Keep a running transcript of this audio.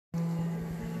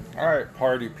Alright,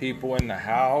 party people in the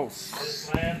house.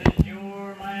 This land is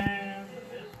your land.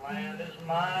 This land is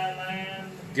my land.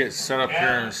 Get set up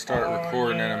here and start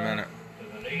recording in a minute. To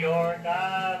the New York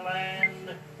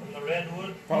Island, from the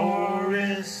Redwood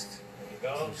Forest, to the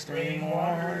Gulf Stream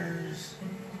waters.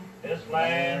 This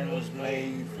land was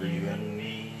made for you and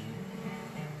me.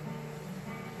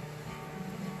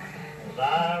 As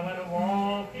I went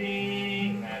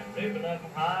walking that ribbon of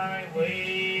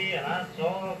highway, and I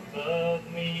saw above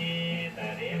me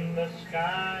that in the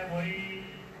skyway.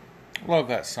 Love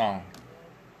that song.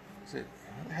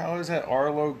 How is that?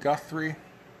 Arlo Guthrie?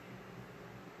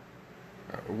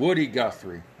 Woody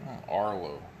Guthrie. Oh,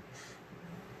 Arlo.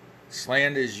 This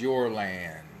land is your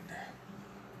land.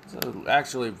 It's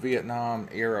actually a Vietnam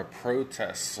era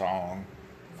protest song,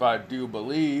 if I do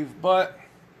believe, but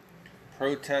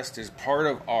protest is part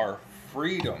of our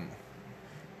freedom.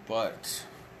 But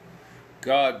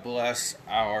God bless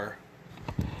our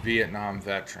Vietnam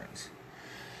veterans.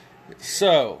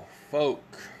 So, folk,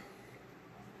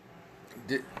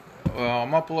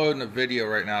 I'm uploading a video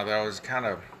right now that I was kind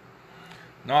of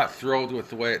not thrilled with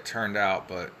the way it turned out,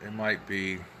 but it might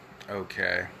be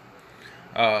okay.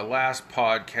 Last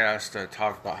podcast I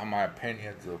talked about how my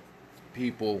opinions of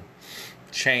people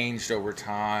changed over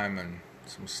time and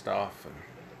some stuff.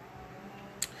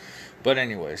 But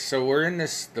anyway, so we're in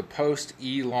the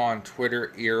post-Elon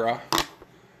Twitter era.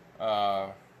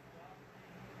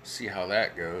 See how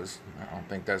that goes. I don't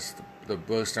think that's the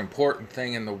most important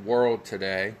thing in the world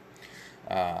today.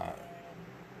 But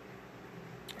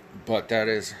that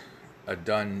is a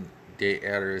done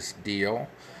deal.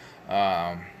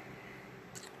 Find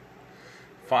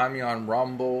me on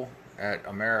Rumble at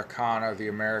Americana, The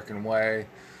American Way,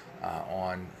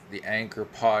 on the Anchor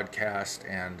Podcast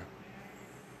and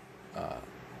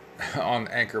on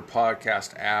the Anchor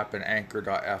Podcast app and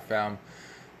Anchor.fm,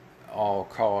 all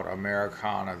called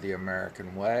Americana, The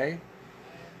American Way.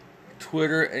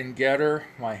 Twitter and Getter,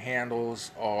 my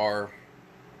handles are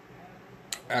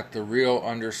at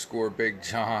 @thereal_Big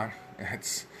John.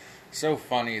 It's so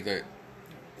funny that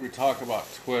we talk about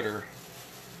Twitter,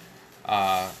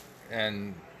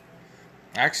 and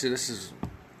actually this is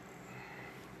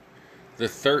the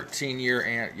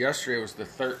 13-year, yesterday was the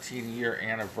 13-year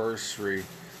anniversary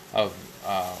of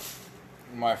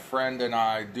my friend and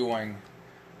I doing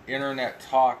internet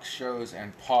talk shows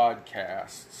and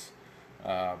podcasts.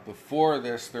 Before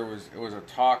this, it was a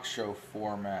talk show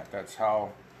format. That's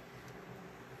how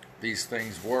these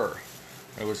things were.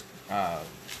 It was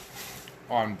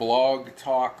on Blog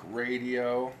Talk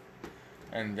Radio,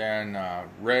 and then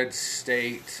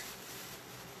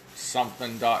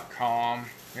RedStateSomething.com.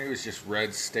 Maybe it was just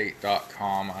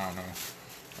RedState.com. I don't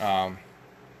know.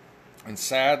 And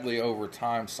sadly, over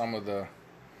time, some of the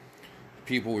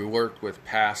people we worked with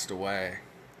passed away.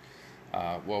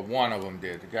 Well, one of them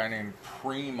did. A guy named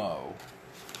Primo.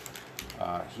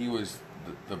 He was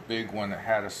the big one that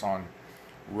had us on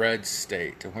Red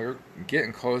State. And we were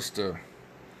getting close to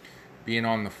being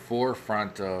on the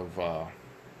forefront of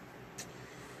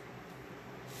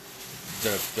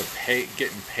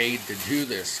getting paid to do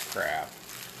this crap.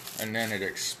 And then it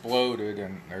exploded,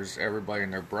 and there's everybody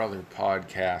and their brother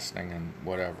podcasting and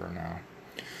whatever now.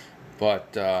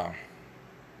 But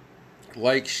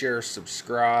like, share,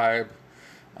 subscribe,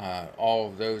 all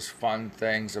of those fun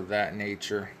things of that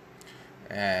nature.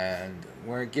 And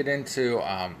we're going to get into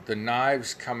the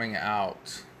knives coming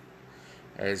out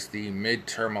as the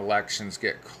midterm elections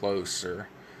get closer.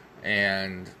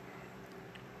 And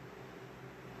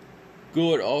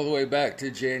go it all the way back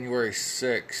to January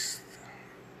 6th.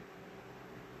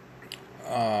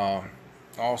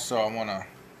 Also, I want to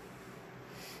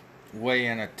weigh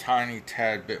in a tiny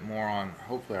tad bit more on,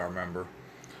 hopefully I remember,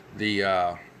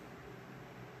 the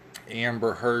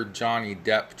Amber Heard Johnny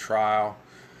Depp trial,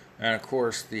 and of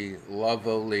course the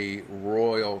lovely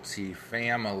royalty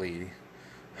family.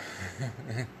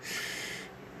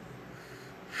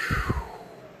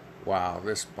 Wow,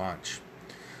 this bunch.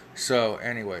 So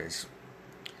anyways,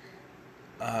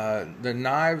 the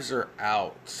knives are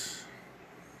out.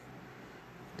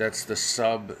 That's the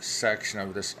subsection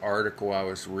of this article I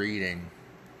was reading.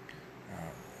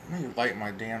 Let me light my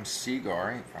damn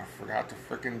cigar. I forgot to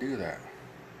frickin' do that.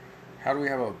 How do we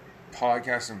have a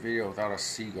podcast and video without a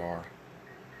cigar?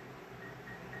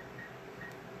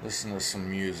 Listen to some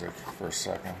music for a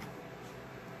second.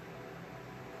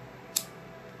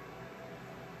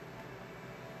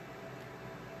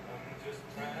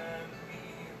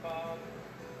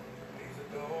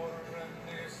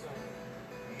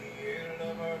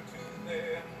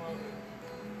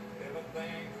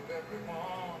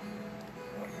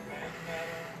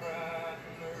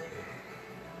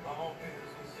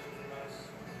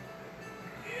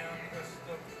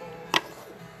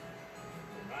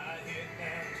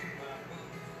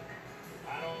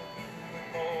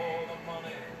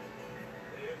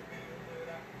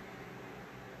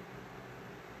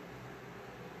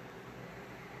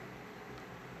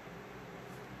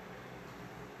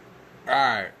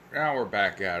 Alright, now we're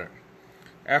back at it.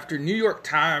 After New York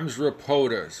Times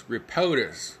reporters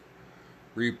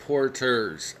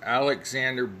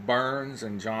Alexander Burns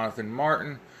and Jonathan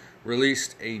Martin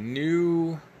released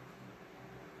new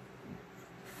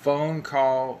phone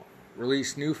call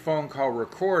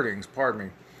recordings,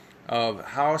 of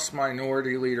House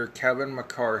Minority Leader Kevin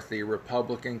McCarthy,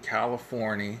 Republican,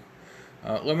 California.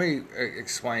 Let me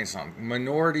explain something.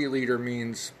 Minority Leader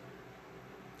means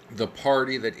the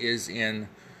party that is in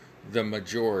the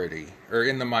majority, or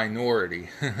in the minority.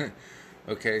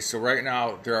 Okay, so right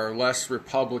now there are less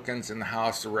Republicans in the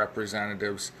House of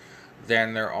Representatives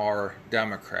than there are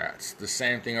Democrats. The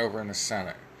same thing over in the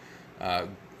Senate.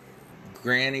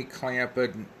 Granny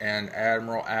Clampett and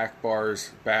Admiral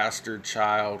Akbar's bastard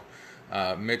child,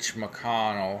 Mitch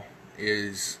McConnell,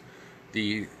 is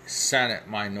the Senate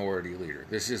minority leader.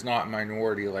 This is not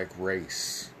minority like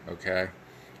race, okay?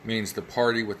 It means the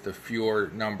party with the fewer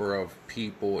number of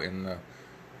people in the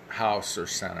House or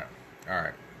Senate. All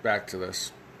right, back to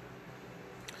this.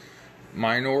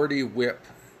 Minority Whip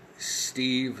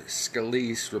Steve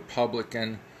Scalise,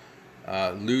 Republican,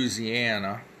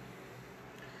 Louisiana.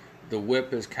 The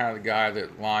whip is kind of the guy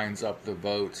that lines up the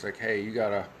votes. Like, hey, you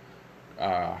gotta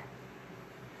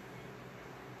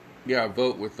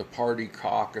vote with the party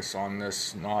caucus on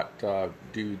this, not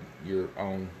do your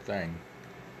own thing.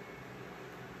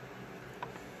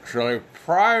 So they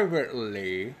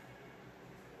privately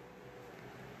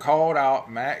called out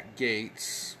Matt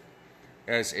Gaetz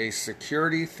as a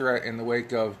security threat in the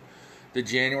wake of the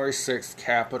January 6th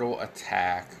Capitol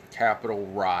attack, Capitol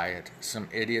riot. Some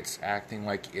idiots acting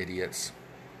like idiots.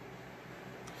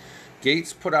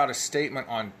 Gaetz put out a statement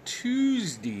on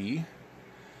Tuesday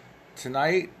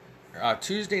night,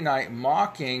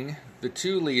 mocking the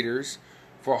two leaders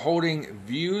for holding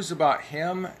views about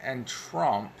him and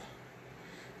Trump,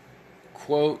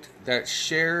 quote, that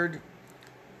shared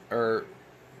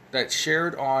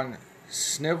on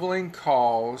sniveling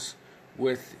calls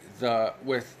with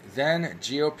then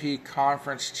GOP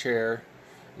conference chair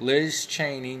Liz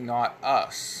Cheney, not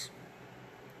us.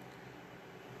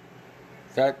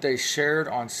 That they shared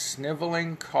on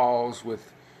sniveling calls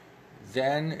with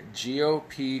then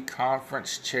GOP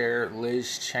conference chair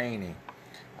Liz Cheney.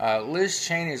 Liz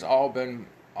Cheney has all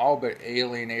but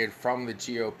alienated from the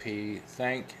GOP.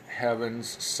 Thank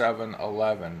heavens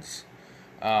 7-Elevens.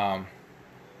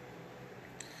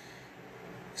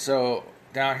 So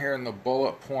down here in the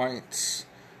bullet points,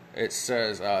 it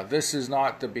says, this is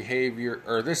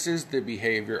the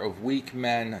behavior of weak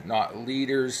men, not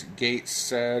leaders, Gaetz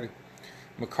said.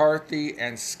 McCarthy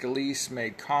and Scalise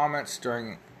made comments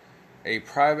during a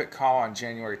private call on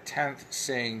January 10th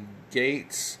saying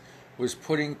Gaetz was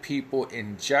putting people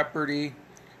in jeopardy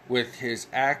with his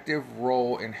active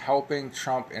role in helping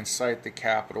Trump incite the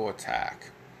Capitol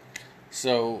attack.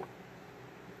 So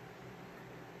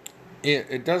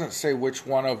it doesn't say which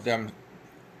one of them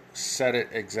said it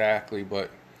exactly,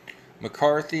 but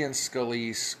McCarthy and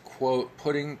Scalise, quote,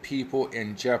 putting people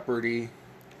in jeopardy,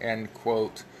 end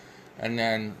quote. And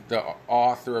then the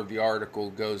author of the article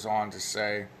goes on to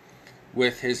say,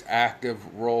 with his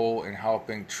active role in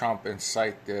helping Trump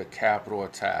incite the Capitol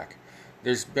attack.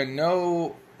 There's been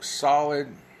no solid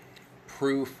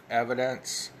proof,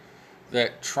 evidence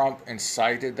that Trump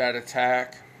incited that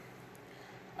attack.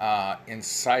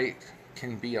 Incite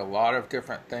can be a lot of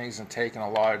different things and taken a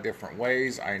lot of different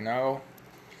ways, I know.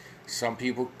 Some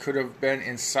people could have been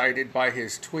incited by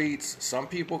his tweets. Some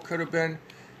people could have been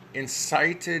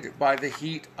incited by the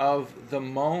heat of the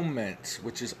moment,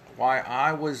 which is why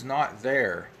I was not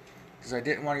there, because I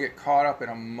didn't want to get caught up in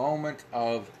a moment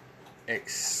of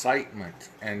excitement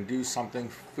and do something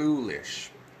foolish.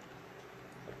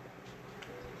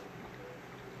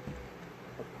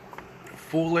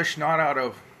 Foolish not out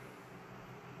of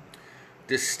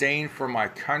disdain for my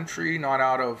country, not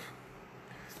out of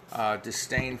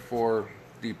disdain for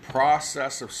the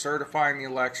process of certifying the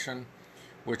election,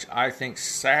 which I think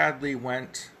sadly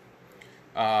went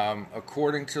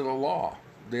according to the law.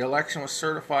 The election was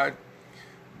certified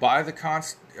by the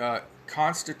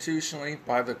constitutionally,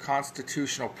 by the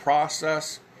constitutional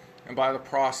process, and by the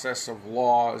process of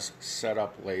laws set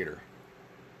up later.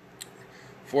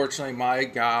 Fortunately,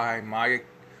 my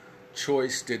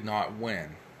choice did not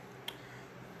win.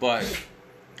 But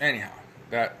anyhow,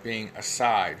 that being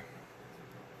aside,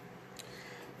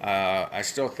 I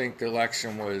still think the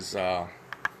election was not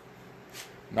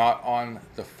on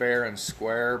the fair and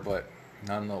square, but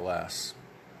nonetheless.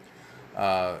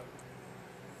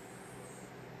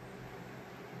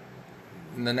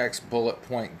 In the next bullet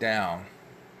point down,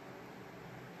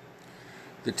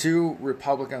 The two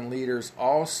Republican leaders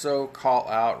also call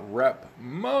out Rep.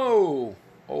 Mo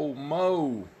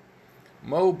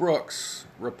Brooks,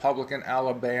 Republican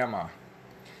Alabama,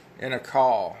 in a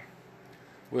call,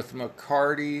 with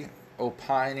McCarty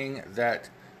opining that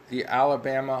the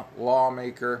Alabama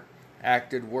lawmaker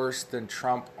acted worse than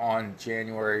Trump on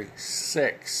January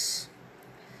 6th.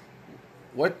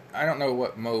 I don't know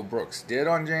what Mo Brooks did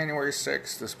on January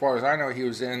 6th. As far as I know, he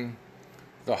was in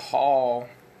the hall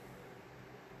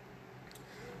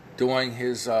doing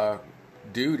his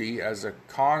duty as a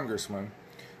congressman,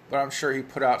 but I'm sure he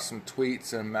put out some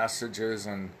tweets and messages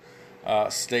and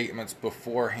statements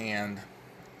beforehand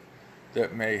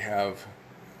that may have,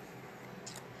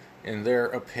 in their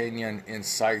opinion,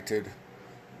 incited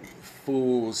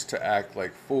fools to act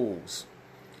like fools,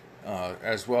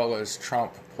 as well as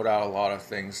Trump put out a lot of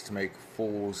things to make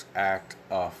fools act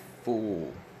a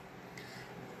fool.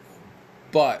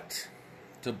 But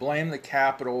to blame the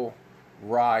Capitol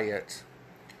riot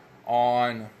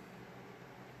on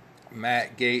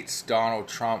Matt Gaetz, Donald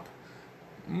Trump,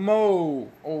 Mo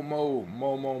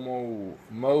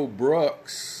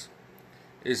Brooks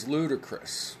is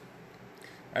ludicrous.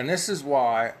 And this is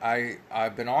why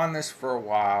I've been on this for a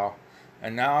while,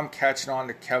 and now I'm catching on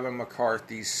to Kevin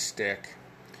McCarthy's shtick,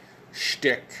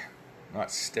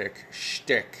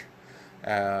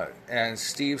 and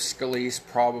Steve Scalise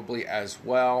probably as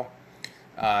well.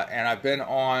 And I've been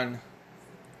on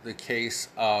the case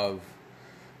of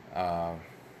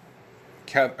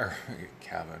Kevin,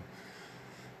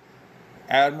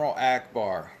 Admiral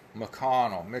Akbar, Mitch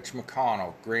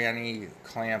McConnell, Granny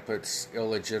Clampett's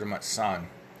illegitimate son,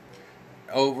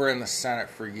 over in the Senate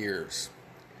for years.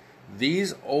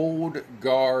 These old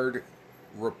guard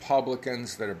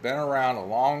Republicans that have been around a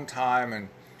long time, and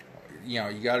you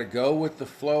got to go with the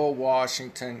flow of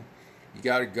Washington. You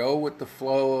got to go with the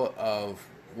flow of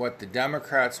what the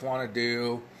Democrats want to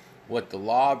do, what the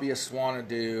lobbyists want to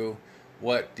do,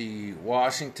 what the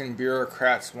Washington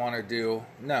bureaucrats want to do.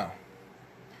 No.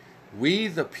 We,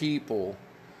 the people,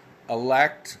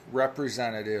 elect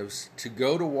representatives to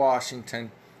go to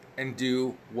Washington and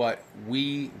do what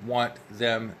we want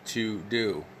them to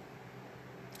do.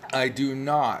 I do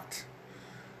not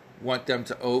want them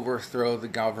to overthrow the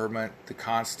government, the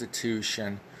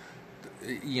Constitution.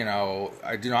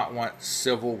 I do not want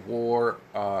civil war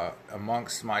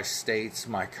amongst my states,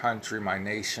 my country, my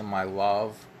nation, my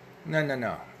love.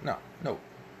 No.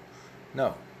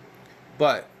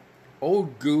 But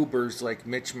old goobers like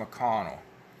Mitch McConnell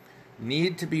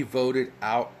need to be voted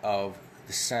out of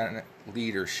the Senate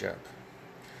leadership.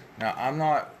 Now, I'm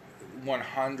not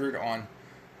 100 on,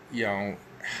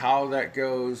 how that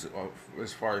goes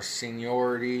as far as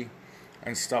seniority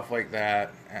and stuff like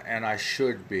that, and I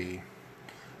should be.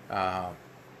 But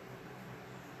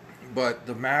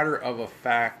the matter of a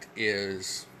fact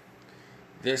is,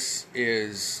 this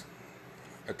is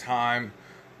a time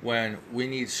when we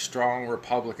need strong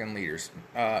Republican leaders.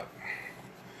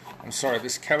 I'm sorry,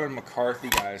 this Kevin McCarthy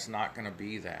guy is not going to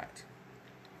be that.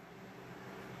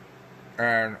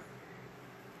 And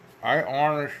I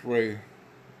honestly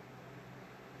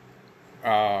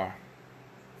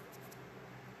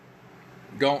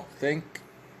don't think,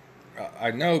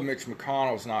 I know Mitch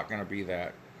McConnell's not going to be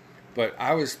that, but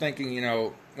I was thinking,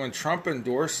 when Trump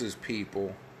endorses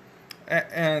people,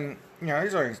 and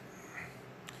there's only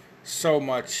so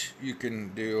much you can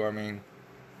do. I mean,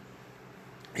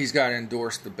 he's got to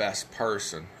endorse the best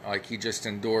person. Like he just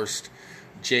endorsed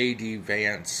J.D.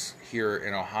 Vance here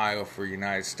in Ohio for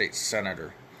United States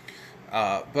Senator.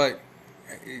 But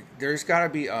there's got to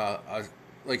be a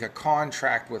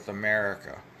contract with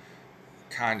America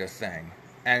kind of thing.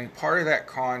 And part of that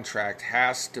contract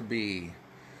has to be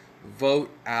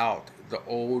vote out the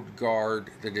old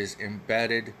guard that is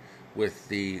embedded with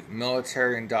the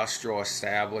military-industrial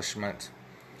establishment,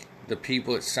 the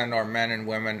people that send our men and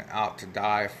women out to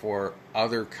die for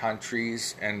other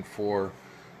countries and for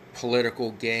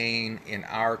political gain in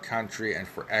our country and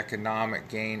for economic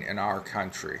gain in our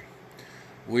country.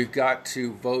 We've got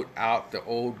to vote out the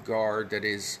old guard that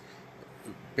is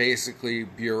basically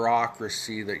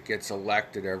bureaucracy that gets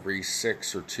elected every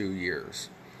 6 or 2 years.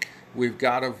 We've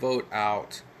got to vote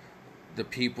out the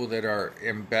people that are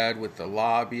in bed with the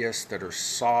lobbyists, that are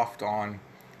soft on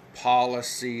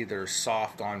policy, that are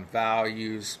soft on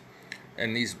values.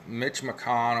 And these Mitch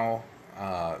McConnell,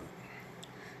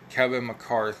 Kevin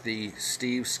McCarthy,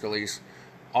 Steve Scalise,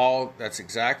 that's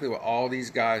exactly what all these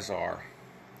guys are.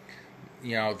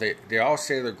 They all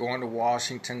say they're going to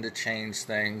Washington to change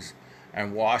things,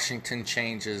 and Washington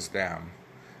changes them.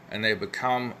 And they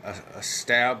become an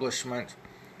establishment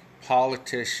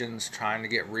politicians trying to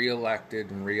get reelected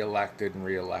and reelected and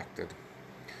reelected.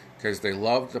 Because they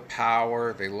love the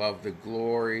power, they love the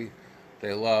glory,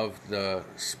 they love the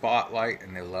spotlight,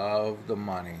 and they love the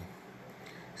money.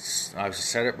 I've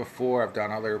said it before, I've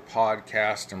done other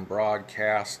podcasts and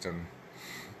broadcasts and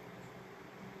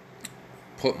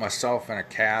put myself in a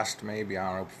cast, maybe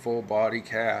on a full body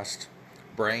cast,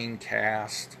 brain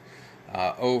cast,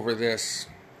 over this.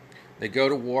 They go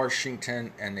to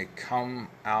Washington and they come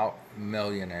out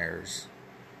millionaires.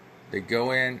 They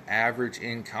go in, average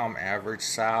income, average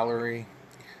salary,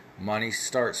 money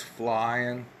starts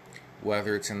flying,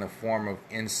 whether it's in the form of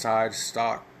inside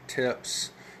stock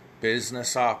tips,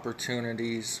 business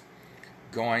opportunities,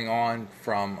 going on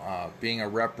from being a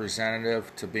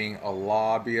representative to being a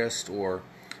lobbyist or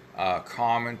a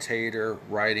commentator,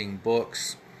 writing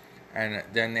books, and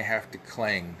then they have to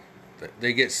cling.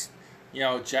 They get,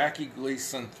 Jackie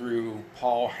Gleason through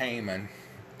Paul Heyman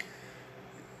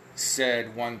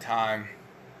said one time,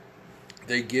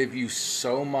 they give you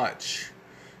so much,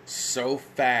 so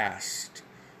fast,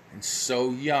 and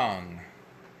so young,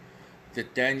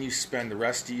 that then you spend the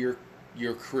rest of your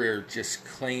career just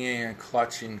clinging and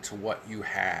clutching to what you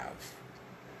have.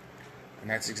 And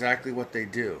that's exactly what they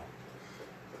do.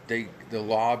 The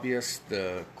lobbyists,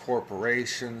 the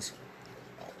corporations,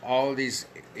 all of these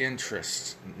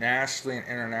interests, nationally and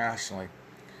internationally,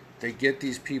 they get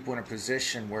these people in a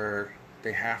position where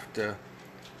they have to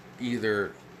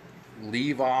either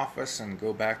leave office and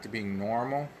go back to being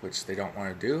normal, which they don't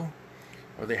want to do,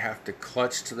 or they have to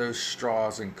clutch to those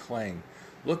straws and cling.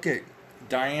 Look at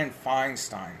Dianne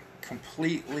Feinstein,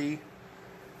 completely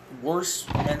worse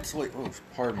mentally. Oh,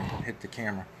 pardon me, hit the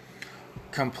camera.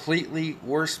 Completely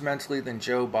worse mentally than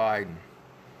Joe Biden.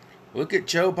 Look at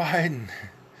Joe Biden,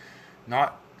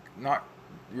 not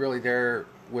really there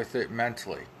with it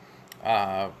mentally.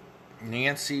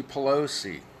 Nancy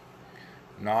Pelosi,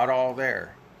 not all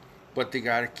there, but they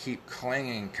got to keep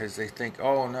clinging because they think,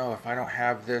 oh no, if I don't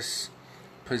have this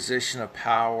position of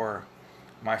power,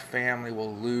 my family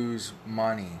will lose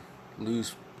money,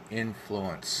 lose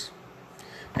influence.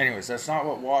 Anyways, that's not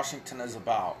what Washington is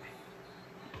about.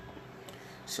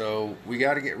 So we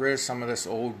got to get rid of some of this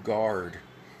old guard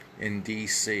in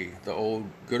D.C. The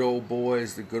good old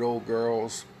boys, the good old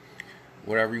girls,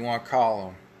 whatever you want to call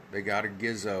them. They got a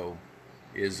Izzo.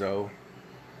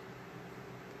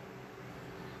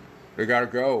 They got to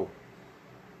go.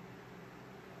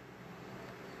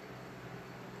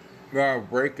 Gonna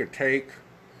break a take,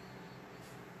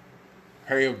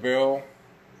 pay a bill,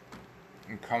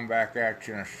 and come back at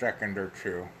you in a second or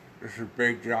two. This is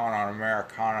Big John on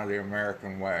Americana, the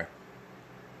American way.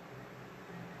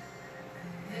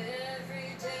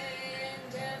 Every day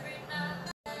and every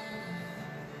night,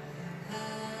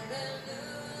 hallelujah,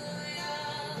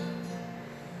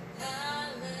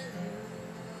 hallelujah.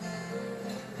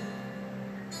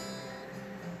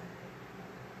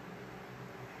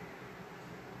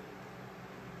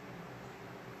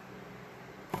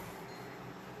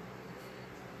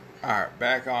 Alright,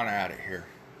 back on at it here.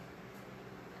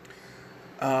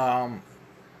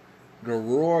 The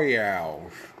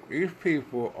Royals. These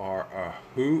people are a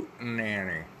hoot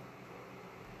nanny.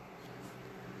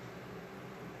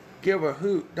 Give a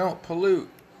hoot, don't pollute.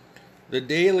 The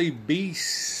Daily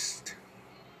Beast,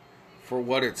 for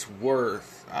what it's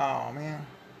worth. Oh man.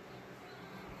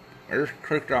 I just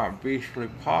clicked on Beastly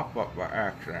pop-up by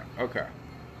accident. Okay.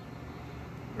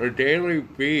 The Daily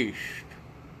Beast.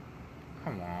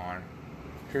 Come on.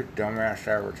 Get your dumbass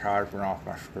advertisement off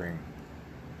my screen.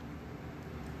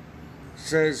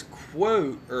 Says,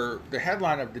 quote, or the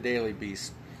headline of the Daily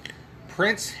Beast,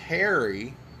 Prince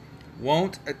Harry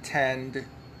won't attend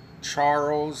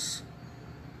Charles'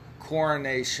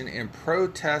 coronation in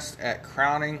protest at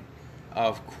crowning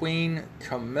of Queen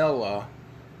Camilla,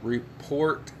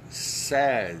 report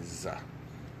says.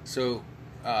 So,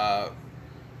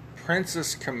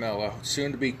 Princess Camilla,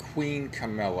 soon to be Queen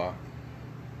Camilla,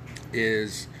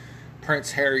 is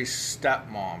Prince Harry's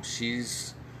stepmom.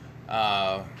 She's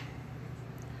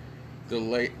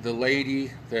the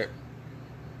lady that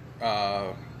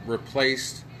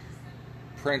replaced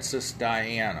Princess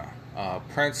Diana.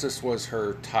 Princess was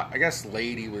her, I guess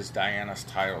lady was Diana's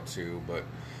title too, but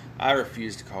I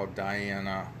refuse to call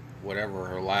Diana, whatever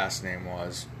her last name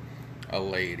was, a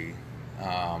lady.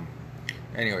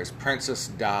 Anyways, Princess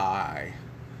Di,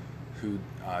 who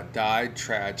died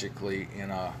tragically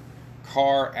in a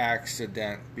car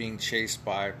accident being chased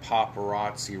by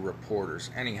paparazzi reporters.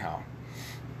 Anyhow,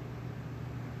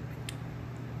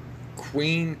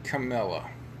 Queen Camilla.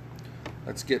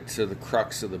 Let's get to the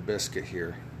crux of the biscuit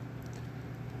here.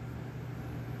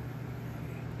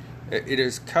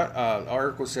 The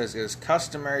article says it is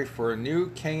customary for a new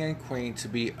king and queen to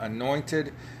be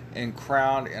anointed and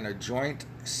crowned in a joint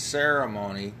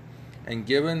ceremony, and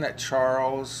given that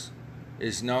Charles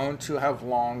is known to have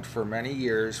longed for many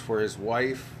years for his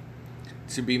wife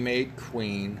to be made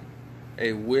queen,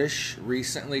 a wish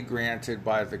recently granted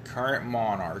by the current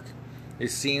monarch,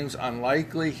 it seems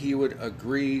unlikely he would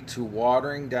agree to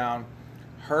watering down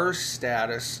her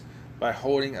status by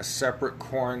holding a separate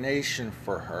coronation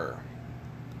for her.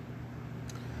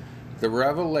 The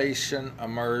revelation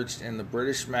emerged in the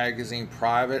British magazine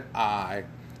Private Eye.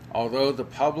 Although the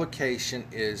publication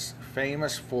is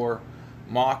famous for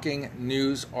mocking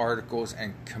news articles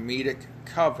and comedic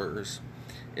covers,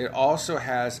 it also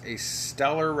has a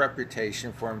stellar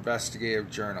reputation for investigative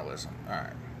journalism. All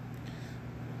right.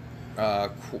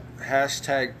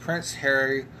 Hashtag Prince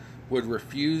Harry would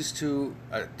refuse to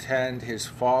attend his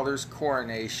father's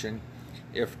coronation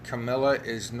if Camilla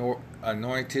is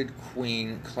anointed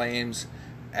queen, claims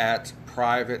at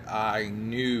Private Eye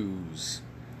News.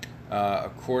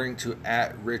 According to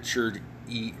at Richard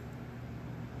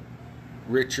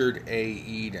A.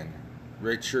 Eden.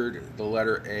 Richard, the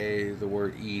letter A, the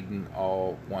word Eden,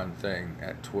 all one thing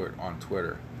on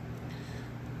Twitter.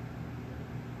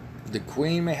 The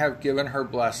Queen may have given her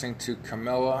blessing to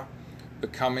Camilla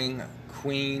becoming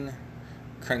Queen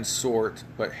Consort,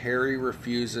 but Harry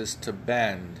refuses to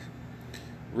bend.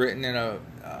 Written in a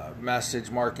message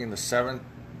marking the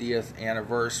 70th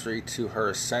anniversary to her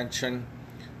ascension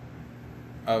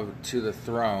to the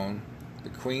throne, the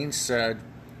Queen said,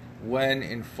 "When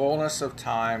in fullness of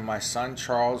time my son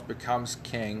Charles becomes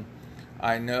king,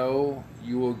 I know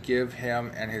you will give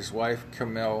him and his wife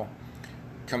Camilla,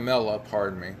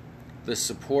 the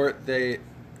support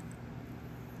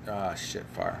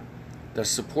the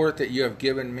support that you have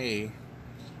given me,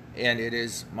 and it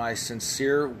is my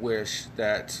sincere wish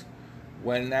that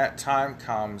when that time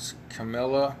comes,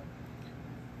 Camilla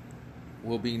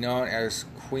will be known as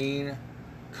Queen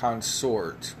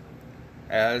Consort,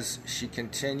 as she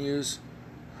continues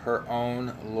her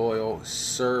own loyal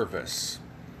service."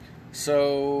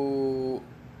 So,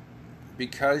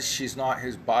 because she's not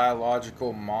his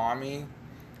biological mommy,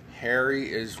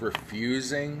 Harry is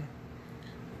refusing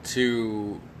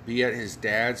to be at his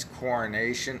dad's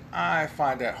coronation. I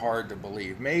find that hard to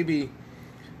believe. Maybe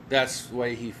that's the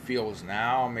way he feels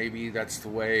now. Maybe that's the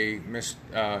way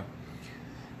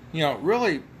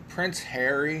really Prince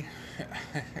Harry,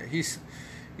 he's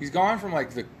gone from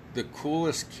like the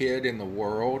coolest kid in the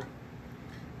world.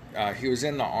 He was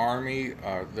in the army,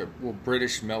 the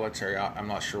British military. I'm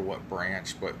not sure what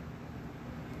branch, but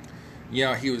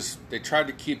they tried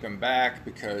to keep him back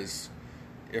because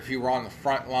if he were on the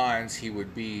front lines, he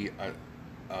would be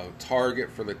a target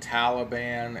for the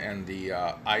Taliban and the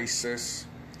ISIS.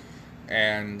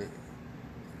 And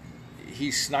he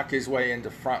snuck his way into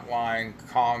frontline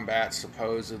combat,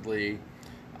 supposedly.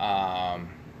 And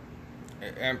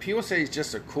people say he's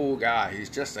just a cool guy. He's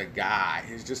just a guy.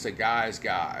 He's just a guy's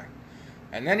guy.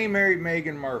 And then he married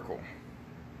Meghan Markle,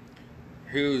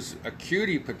 who's a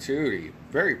cutie patootie,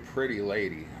 very pretty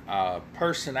lady.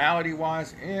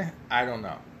 Personality-wise, I don't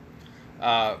know.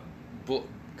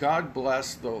 God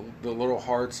bless the little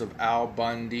hearts of Al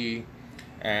Bundy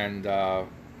and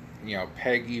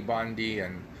Peggy Bundy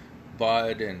and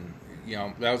Bud, and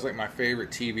that was like my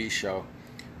favorite TV show.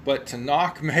 But to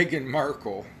knock Meghan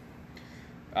Markle,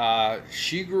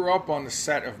 she grew up on the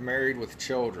set of Married with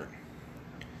Children.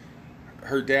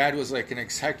 Her dad was like an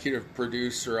executive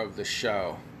producer of the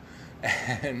show,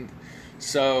 and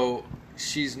so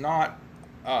she's not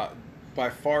by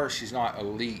far she's not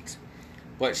elite,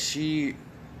 but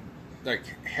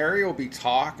Harry will be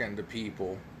talking to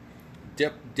people,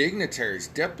 dignitaries,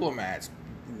 diplomats,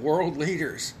 world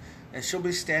leaders, and she'll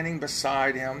be standing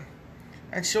beside him,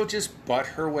 and she'll just butt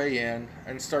her way in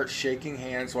and start shaking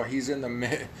hands while he's in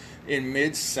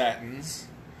mid sentence.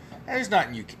 There's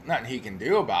nothing he can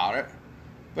do about it.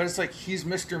 But it's like he's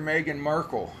Mr. Meghan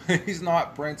Markle. He's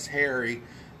not Prince Harry,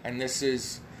 and this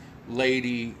is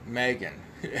Lady Meghan.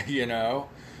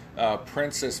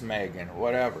 Princess Meghan,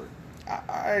 whatever.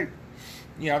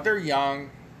 They're young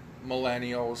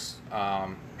millennials.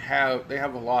 They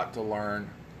have a lot to learn.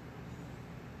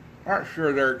 Not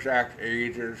sure their exact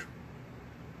ages,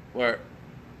 but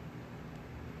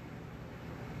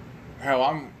hell,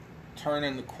 I'm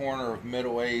turning the corner of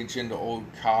middle age into old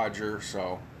codger,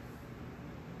 so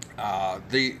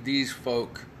these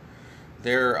folk,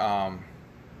 they're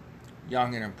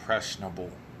young and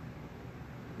impressionable.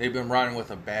 They've been running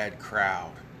with a bad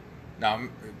crowd. Now,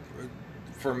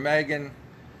 for Meghan,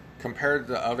 compared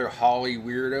to the other Holly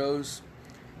weirdos,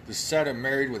 the set of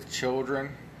Married with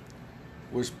Children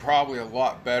was probably a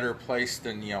lot better place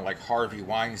than, like Harvey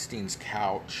Weinstein's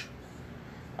couch,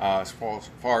 as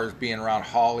far as being around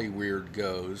Hollyweird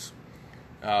goes.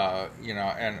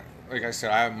 And like I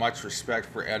said, I have much respect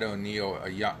for Ed O'Neill.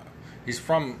 He's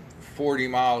from 40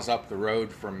 miles up the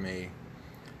road from me.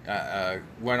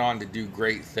 Went on to do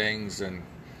great things and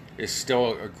is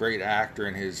still a great actor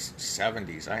in his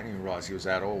 70s. I didn't even realize he was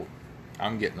that old.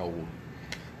 I'm getting old.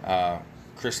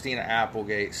 Christina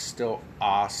Applegate, still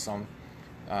awesome.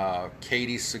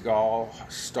 Katie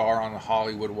Seagal, star on the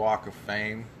Hollywood Walk of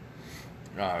Fame.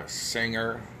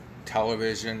 Singer,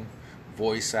 television,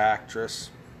 voice actress.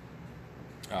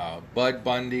 Bud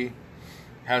Bundy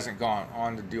hasn't gone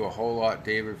on to do a whole lot.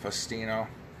 David Faustino.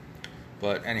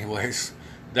 But anyways,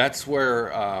 that's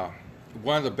where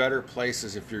one of the better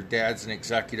places if your dad's an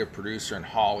executive producer in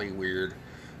Hollyweird.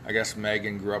 I guess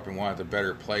Megan grew up in one of the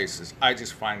better places. I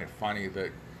just find it funny that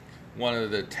one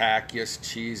of the tackiest,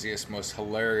 cheesiest, most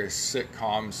hilarious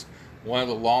sitcoms, one of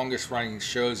the longest running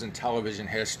shows in television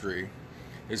history,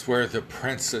 is where the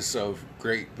Princess of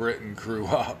Great Britain grew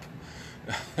up.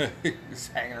 He's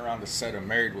hanging around the set of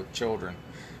Married with Children.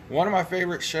 One of my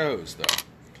favorite shows, though.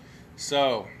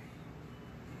 So,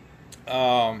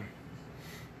 yeah,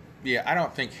 I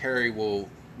don't think Harry will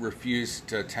refuse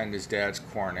to attend his dad's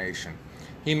coronation.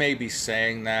 He may be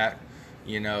saying that,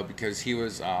 because he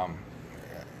was a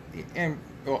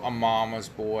mama's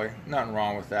boy. Nothing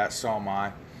wrong with that, so am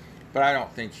I. But I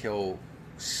don't think he'll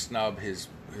snub his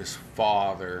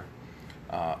father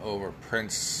over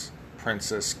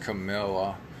Princess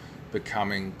Camilla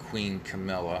becoming Queen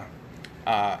Camilla.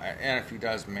 And if he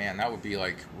does, man, that would be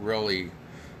like really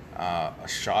a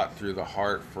shot through the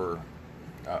heart for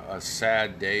a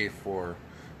sad day for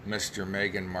Mr.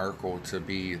 Meghan Markle to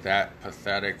be that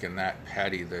pathetic and that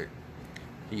petty that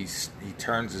he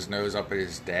turns his nose up at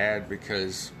his dad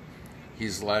because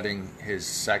he's letting his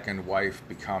second wife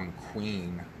become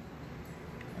queen.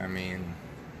 I mean,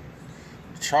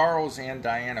 Charles and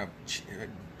Diana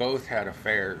both had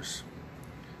affairs.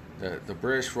 The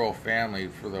British royal family,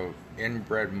 for the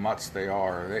inbred mutts they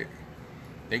are,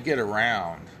 they get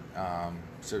around.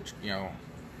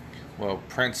 Well,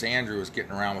 Prince Andrew was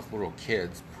getting around with little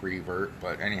kids, prevert,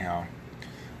 but anyhow,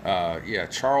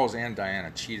 Charles and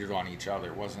Diana cheated on each other.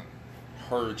 It wasn't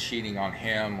her cheating on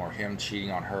him or him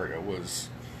cheating on her. It was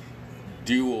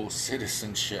dual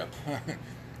citizenship,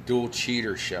 dual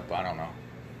cheatership, I don't know.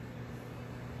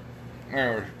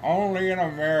 Anyway, only in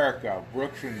America,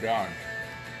 Brooks and Dunn.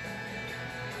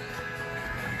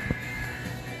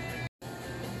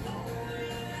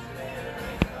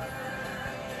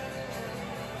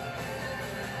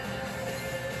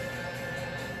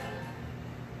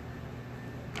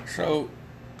 So,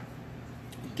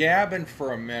 gabbing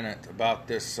for a minute about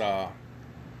this, Pirates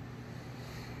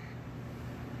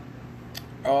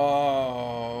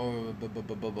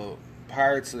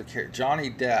of the Caribbean,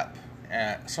 Johnny Depp.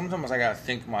 And sometimes I gotta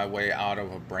think my way out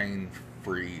of a brain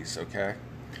freeze, okay?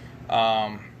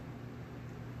 The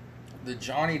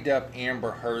Johnny Depp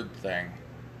Amber Heard thing.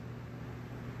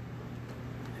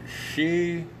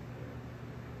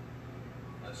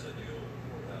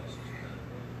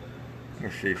 Let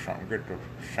me see something. Get the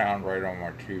sound right on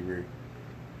my TV.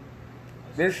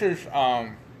 This is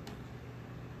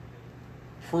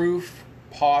proof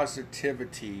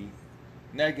positivity,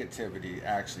 negativity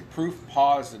actually. Proof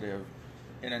positive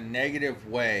in a negative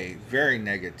way, very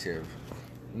negative,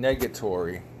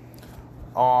 negatory,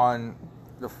 on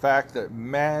the fact that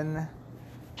men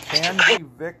can be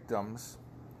victims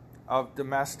of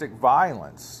domestic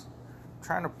violence. I'm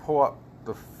trying to pull up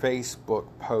the Facebook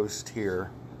post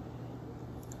here.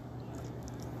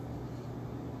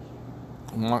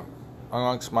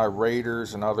 Amongst my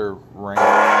Raiders and other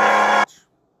Rangers,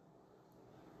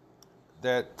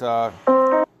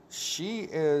 that she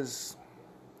is.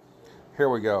 Here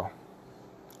we go.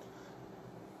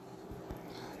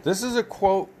 This is a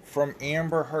quote from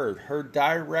Amber Heard. Her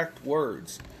direct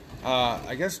words.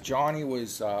 I guess Johnny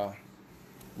was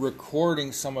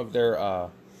recording some of their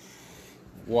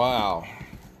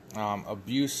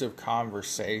abusive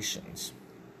conversations.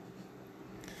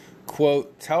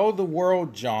 Quote, "Tell the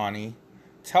world, Johnny.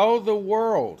 Tell the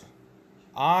world.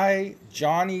 I,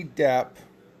 Johnny Depp,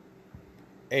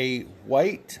 a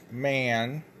white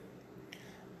man,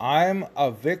 I'm a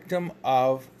victim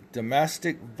of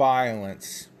domestic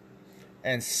violence.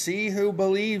 And see who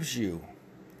believes you.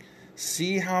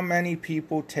 See how many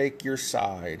people take your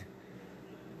side."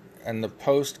 And the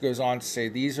post goes on to say,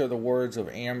 these are the words of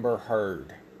Amber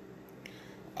Heard.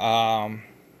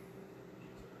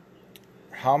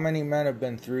 How many men have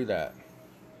been through that?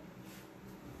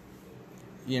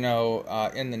 in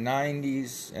the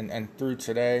 90s and through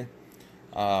today,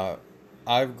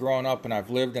 I've grown up and I've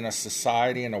lived in a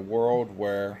society and a world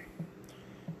where,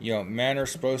 men are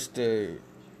supposed to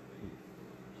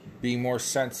be more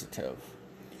sensitive.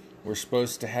 We're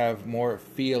supposed to have more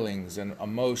feelings and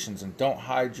emotions, and don't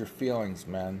hide your feelings,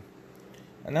 men.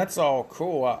 And that's all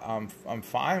cool. I'm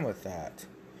fine with that.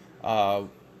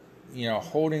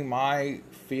 Holding my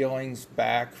feelings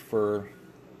back for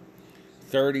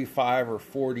 35 or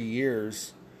 40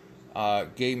 years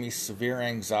gave me severe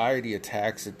anxiety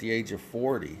attacks at the age of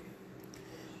 40.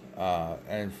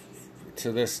 And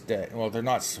to this day, well, they're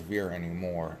not severe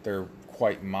anymore. They're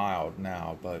quite mild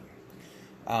now, but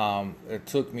it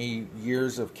took me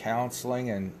years of counseling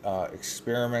and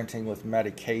experimenting with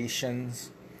medications,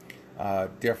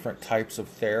 different types of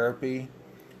therapy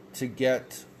to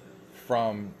get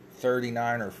from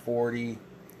 39 or 40,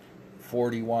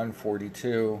 41,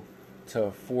 42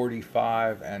 to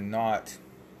 45 and not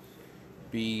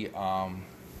be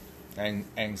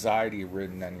anxiety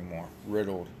ridden anymore,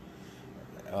 riddled.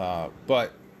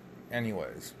 But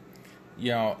anyways,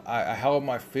 I held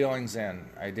my feelings in.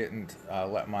 I didn't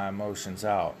let my emotions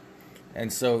out.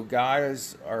 And so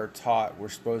guys are taught we're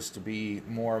supposed to be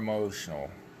more emotional.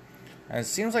 And it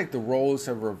seems like the roles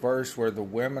have reversed where the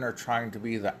women are trying to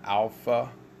be the alpha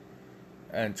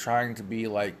and trying to be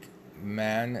like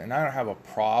men. And I don't have a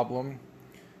problem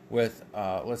with,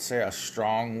 let's say, a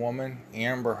strong woman.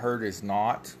 Amber Heard is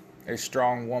not a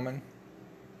strong woman.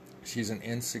 She's an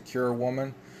insecure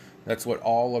woman. That's what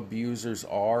all abusers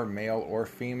are, male or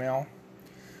female.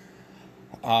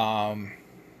 But I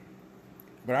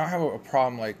don't have a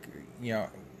problem, like,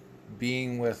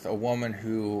 being with a woman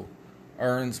who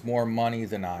earns more money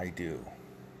than I do,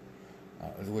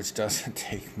 which doesn't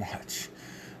take much.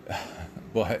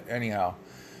 But anyhow,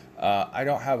 I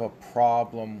don't have a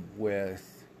problem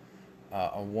with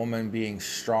a woman being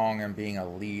strong and being a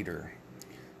leader.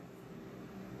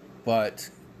 But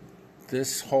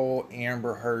this whole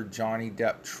Amber Heard Johnny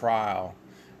Depp trial,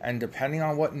 and depending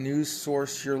on what news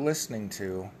source you're listening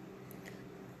to,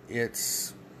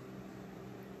 it's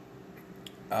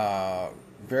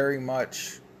very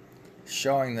much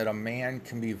showing that a man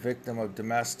can be victim of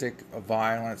domestic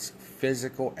violence,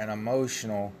 physical and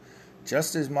emotional,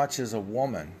 just as much as a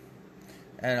woman.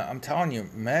 And I'm telling you,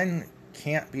 men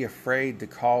can't be afraid to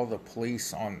call the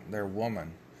police on their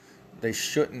woman. They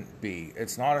shouldn't be.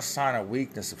 It's not a sign of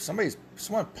weakness. If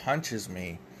someone punches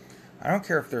me, I don't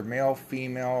care if they're male,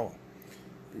 female,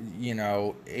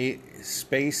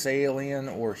 space alien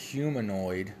or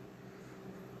humanoid,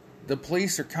 the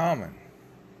police are coming.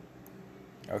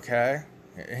 Okay?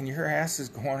 And your ass is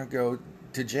going to go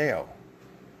to jail.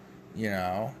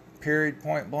 Period,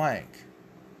 point blank.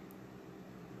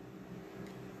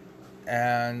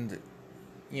 And,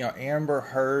 Amber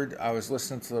Heard, I was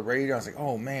listening to the radio, I was like,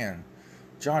 oh man,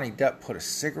 Johnny Depp put a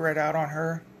cigarette out on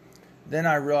her. Then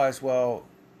I realized, well,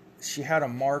 she had a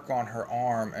mark on her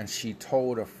arm and she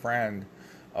told a friend,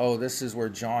 oh, this is where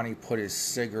Johnny put his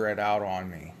cigarette out on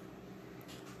me.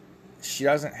 She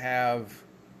doesn't have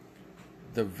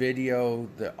the video,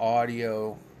 the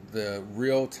audio, the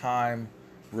real-time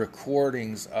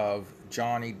recordings of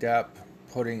Johnny Depp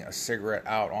putting a cigarette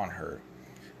out on her.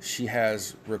 She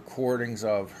has recordings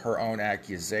of her own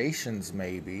accusations,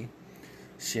 maybe.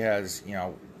 She has,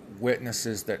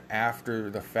 witnesses that after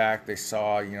the fact they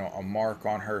saw, a mark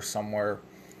on her somewhere.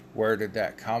 Where did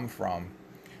that come from?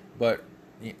 But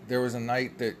there was a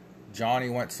night that Johnny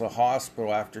went to the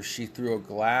hospital after she threw a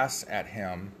glass at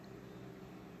him.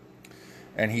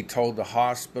 And he told the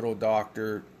hospital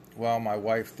doctor, well, my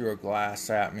wife threw a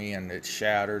glass at me and it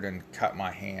shattered and cut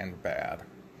my hand bad.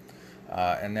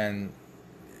 And then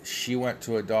she went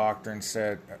to a doctor and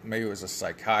said, maybe it was a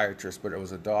psychiatrist, but it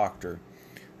was a doctor,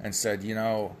 and said,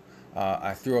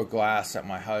 I threw a glass at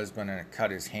my husband and it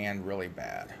cut his hand really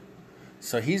bad.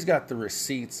 So he's got the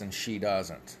receipts and she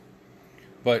doesn't.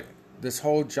 But this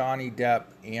whole Johnny Depp,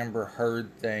 Amber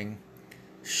Heard thing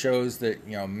shows that,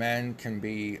 men can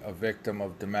be a victim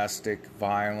of domestic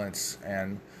violence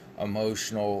and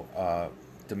emotional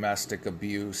domestic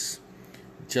abuse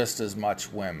just as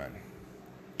much women.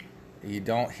 You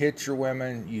don't hit your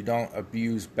women, you don't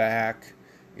abuse back.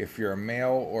 If you're a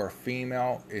male or a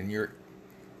female and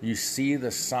you see the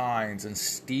signs, and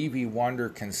Stevie Wonder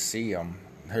can see them,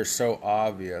 they're so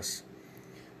obvious,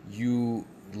 you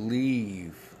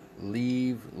leave.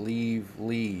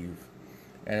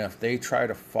 And if they try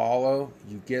to follow,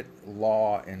 you get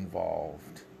law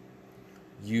involved.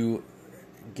 You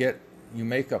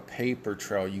make a paper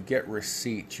trail, you get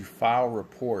receipts, you file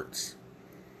reports.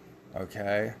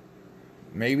 Okay?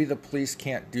 Maybe the police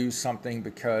can't do something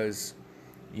because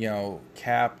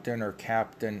captain or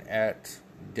captainette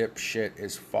dipshit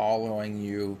is following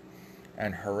you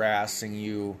and harassing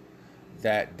you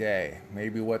that day.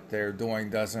 Maybe what they're doing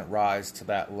doesn't rise to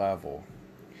that level.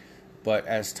 But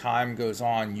as time goes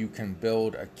on, you can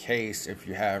build a case if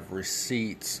you have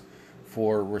receipts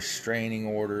for restraining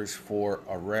orders, for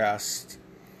arrest,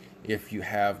 if you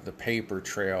have the paper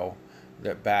trail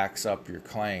that backs up your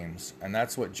claims. And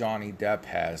that's what Johnny Depp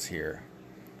has here.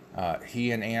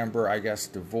 He and Amber, I guess,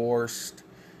 divorced.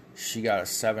 She got a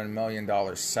 $7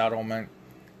 million settlement.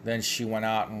 Then she went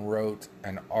out and wrote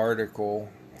an article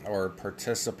or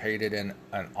participated in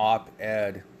an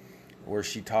op-ed where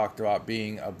she talked about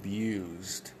being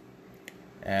abused.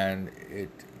 And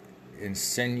it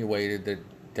insinuated that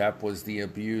Depp was the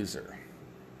abuser.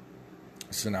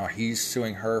 So now he's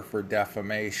suing her for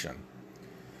defamation.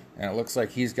 And it looks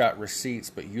like he's got receipts,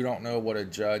 but you don't know what a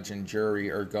judge and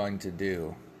jury are going to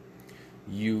do.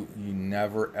 You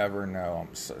never ever know.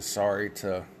 I'm so sorry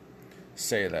to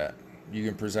say that. You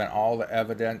can present all the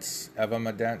evidence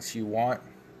you want.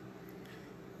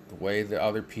 The way that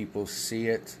other people see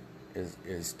it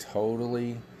is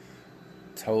totally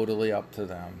up to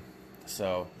them.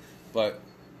 So, but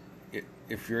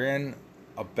if you're in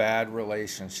a bad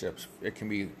relationship, it can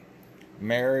be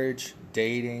marriage,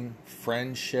 dating,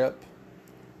 friendship,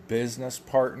 business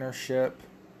partnership,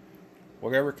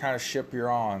 whatever kind of ship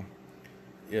you're on.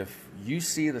 If you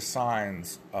see the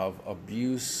signs of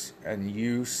abuse and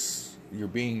use, you're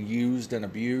being used and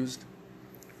abused,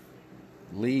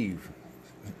 leave.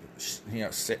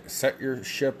 Set your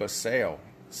ship a sail.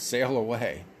 Sail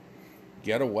away.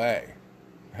 Get away.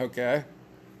 Okay?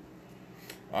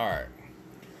 All right.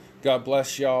 God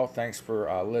bless y'all. Thanks for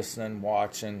listening,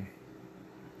 watching,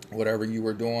 whatever you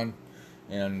were doing.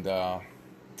 And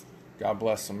God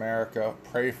bless America.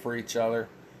 Pray for each other.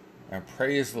 And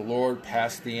praise the Lord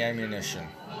past the ammunition.